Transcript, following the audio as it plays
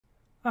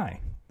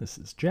Hi, this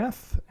is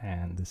Jeff,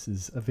 and this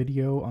is a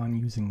video on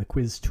using the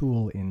quiz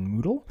tool in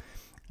Moodle,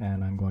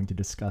 and I'm going to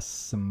discuss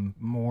some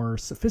more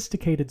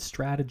sophisticated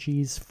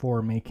strategies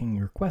for making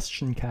your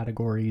question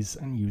categories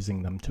and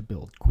using them to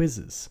build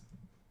quizzes.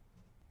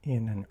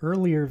 In an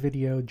earlier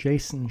video,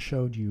 Jason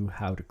showed you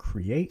how to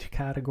create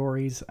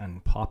categories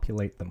and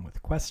populate them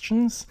with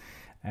questions,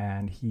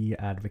 and he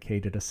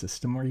advocated a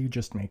system where you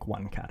just make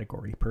one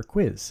category per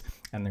quiz,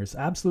 and there's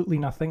absolutely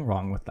nothing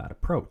wrong with that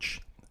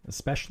approach.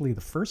 Especially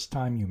the first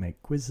time you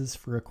make quizzes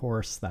for a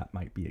course, that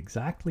might be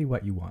exactly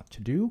what you want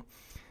to do.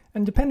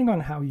 And depending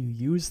on how you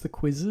use the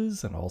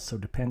quizzes, and also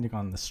depending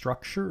on the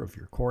structure of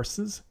your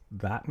courses,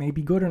 that may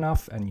be good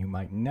enough and you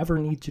might never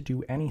need to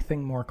do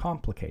anything more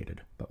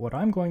complicated. But what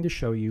I'm going to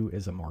show you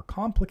is a more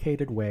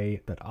complicated way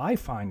that I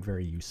find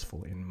very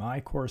useful in my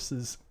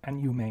courses,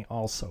 and you may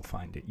also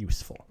find it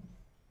useful.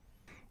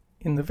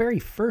 In the very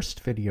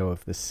first video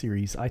of this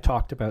series, I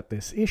talked about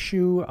this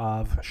issue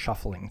of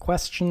shuffling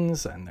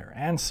questions and their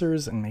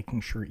answers and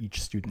making sure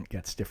each student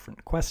gets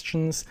different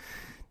questions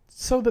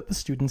so that the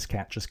students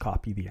can't just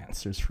copy the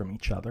answers from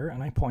each other.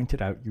 And I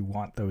pointed out you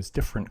want those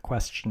different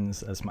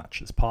questions as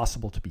much as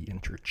possible to be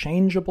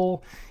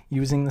interchangeable,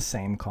 using the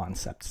same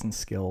concepts and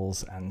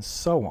skills and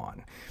so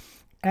on.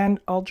 And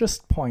I'll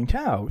just point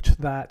out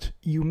that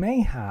you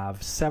may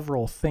have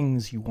several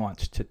things you want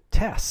to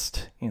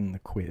test in the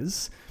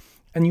quiz,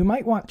 and you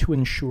might want to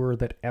ensure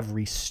that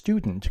every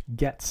student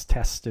gets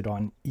tested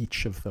on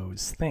each of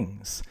those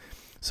things.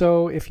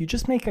 So if you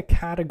just make a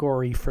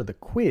category for the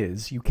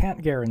quiz, you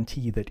can't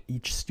guarantee that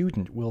each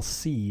student will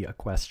see a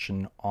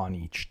question on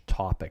each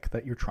topic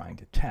that you're trying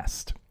to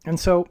test. And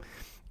so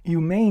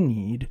you may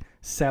need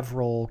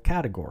several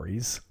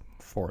categories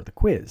for the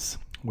quiz,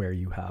 where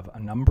you have a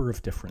number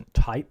of different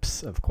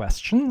types of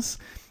questions,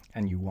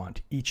 and you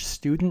want each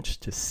student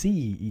to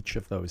see each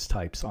of those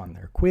types on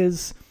their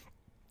quiz.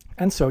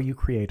 And so you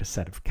create a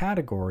set of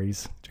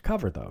categories to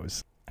cover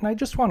those. And I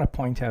just want to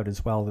point out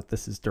as well that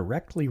this is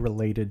directly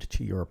related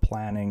to your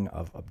planning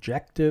of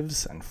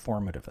objectives and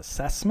formative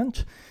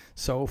assessment.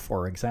 So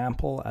for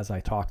example, as I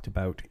talked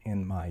about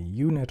in my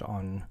unit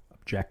on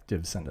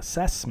objectives and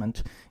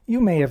assessment, you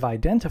may have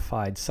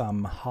identified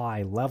some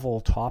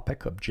high-level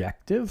topic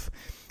objective,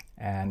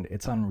 and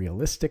it's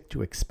unrealistic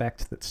to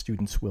expect that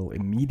students will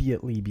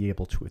immediately be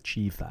able to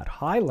achieve that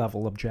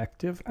high-level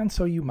objective, and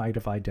so you might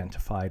have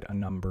identified a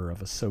number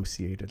of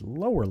associated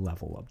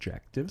lower-level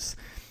objectives,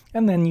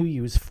 and then you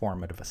use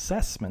formative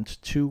assessment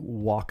to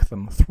walk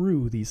them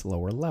through these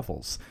lower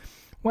levels.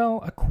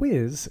 Well, a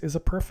quiz is a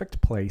perfect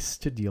place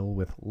to deal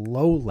with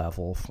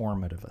low-level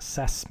formative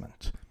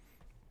assessment.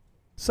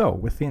 So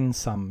within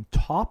some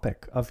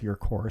topic of your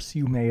course,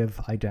 you may have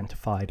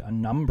identified a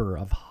number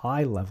of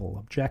high-level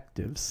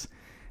objectives,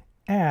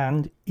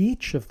 and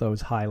each of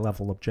those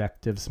high-level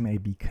objectives may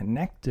be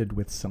connected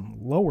with some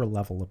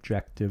lower-level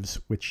objectives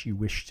which you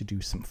wish to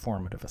do some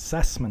formative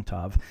assessment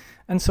of.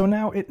 And so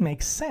now it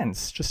makes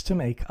sense just to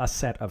make a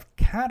set of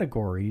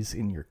categories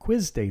in your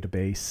quiz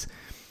database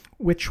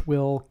which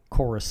will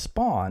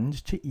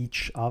correspond to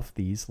each of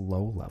these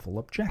low-level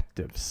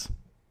objectives.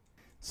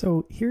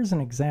 So here's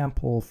an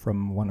example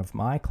from one of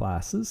my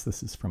classes.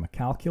 This is from a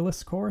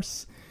calculus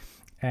course,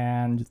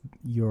 and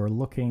you're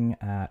looking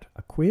at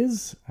a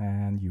quiz,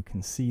 and you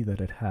can see that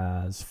it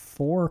has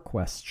 4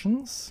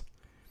 questions.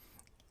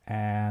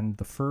 And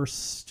the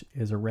first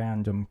is a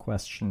random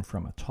question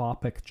from a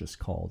topic just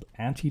called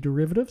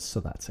antiderivatives, so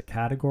that's a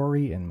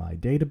category in my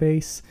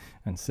database.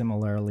 And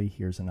similarly,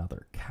 here's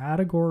another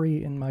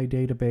category in my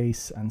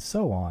database, and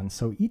so on.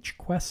 So each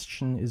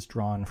question is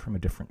drawn from a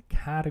different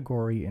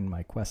category in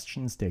my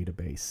questions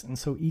database. And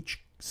so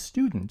each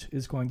student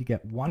is going to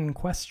get one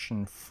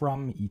question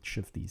from each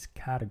of these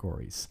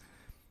categories.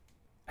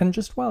 And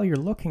just while you're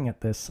looking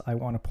at this, I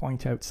want to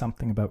point out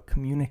something about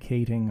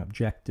communicating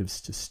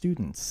objectives to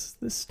students.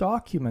 This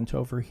document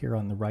over here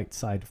on the right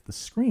side of the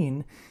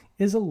screen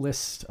is a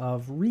list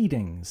of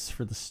readings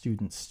for the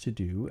students to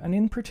do, and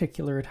in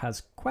particular it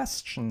has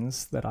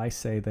questions that I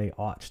say they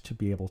ought to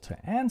be able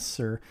to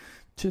answer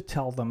to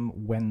tell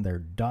them when they're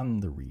done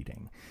the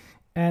reading.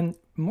 And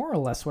more or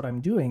less what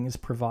I'm doing is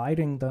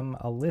providing them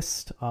a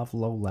list of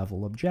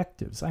low-level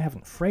objectives. I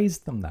haven't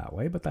phrased them that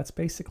way, but that's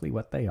basically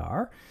what they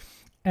are.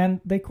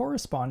 And they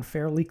correspond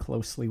fairly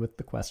closely with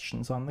the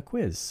questions on the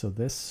quiz. So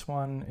this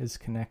one is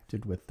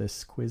connected with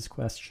this quiz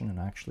question, and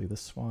actually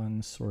this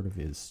one sort of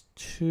is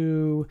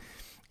too.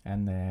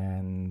 And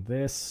then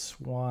this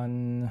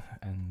one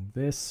and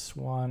this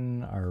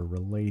one are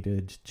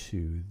related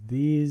to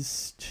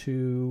these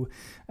two,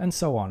 and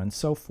so on and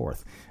so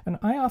forth. And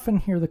I often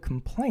hear the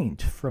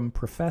complaint from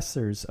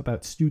professors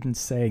about students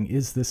saying,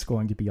 is this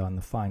going to be on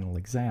the final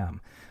exam?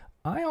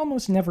 I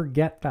almost never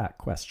get that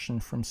question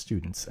from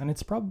students, and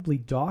it's probably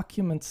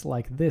documents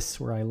like this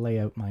where I lay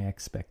out my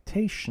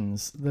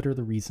expectations that are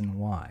the reason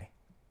why.